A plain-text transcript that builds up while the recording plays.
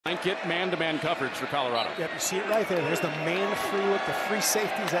blanket man-to-man coverage for Colorado. Yep, you see it right there. There's the man free look, the free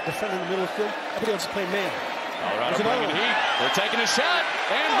safeties that defend in the middle of the field. Everybody else is playing man. Colorado bringing heat. They're taking a shot,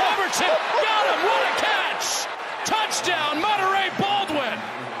 and Robertson got him. What a catch! Touchdown, Monterey Baldwin.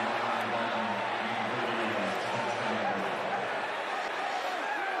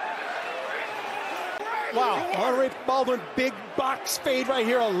 Wow, Monterey Baldwin, big box fade right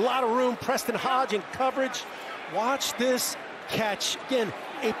here. A lot of room. Preston Hodge in coverage. Watch this catch. Again,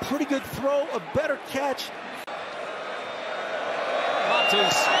 a pretty good throw, a better catch.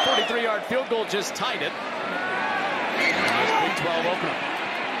 Monta's 43-yard field goal just tied it. Nice Big 12 opener.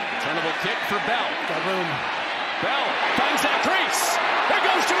 Turnable kick for Bell. Got room. Bell finds that crease. There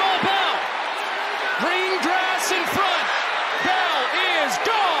goes Jamal Bell. Green grass in front. Bell is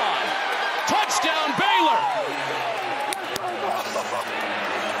gone. Touchdown Baylor.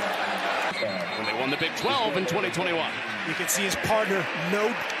 When they won the Big 12 in 2021. You can see his partner,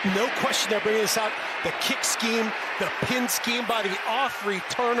 no question they're bringing this out. The kick scheme, the pin scheme by the off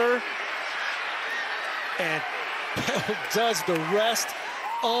returner. And Bell does the rest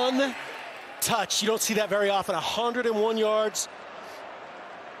untouched. You don't see that very often. 101 yards.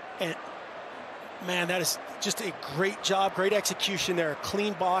 And man, that is just a great job, great execution there. A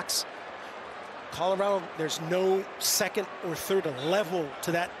clean box. Colorado, there's no second or third level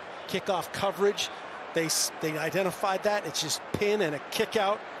to that kickoff coverage. They identified that. It's just pin and a kick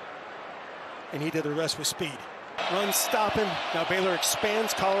out. And he did the rest with speed. Run stopping. Now Baylor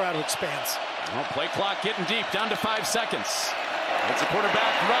expands, Colorado expands. Well, play clock getting deep, down to 5 seconds. It's a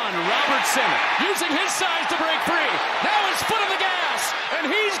quarterback run. Robertson using his size to break free. Now his foot on the gas,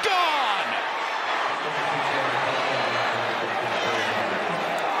 and he's gone.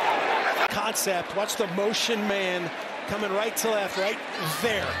 Concept. Watch the motion man coming right to left, right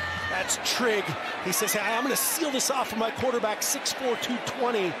there. That's Trigg. He says, hey, I'm going to seal this off for my quarterback, 6'4",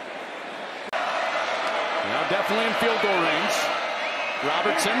 220. Now definitely in field goal range.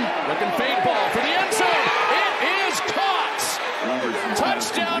 Robertson looking fade ball for the end zone. It is caught.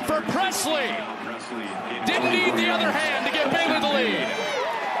 Touchdown for Presley. Didn't need the other hand to give Baylor the lead.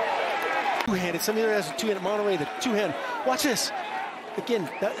 Two-handed. Somebody that has a two-handed. Monterey, the two-hand. Watch this. Again,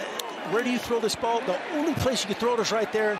 where do you throw this ball? The only place you can throw it is right there.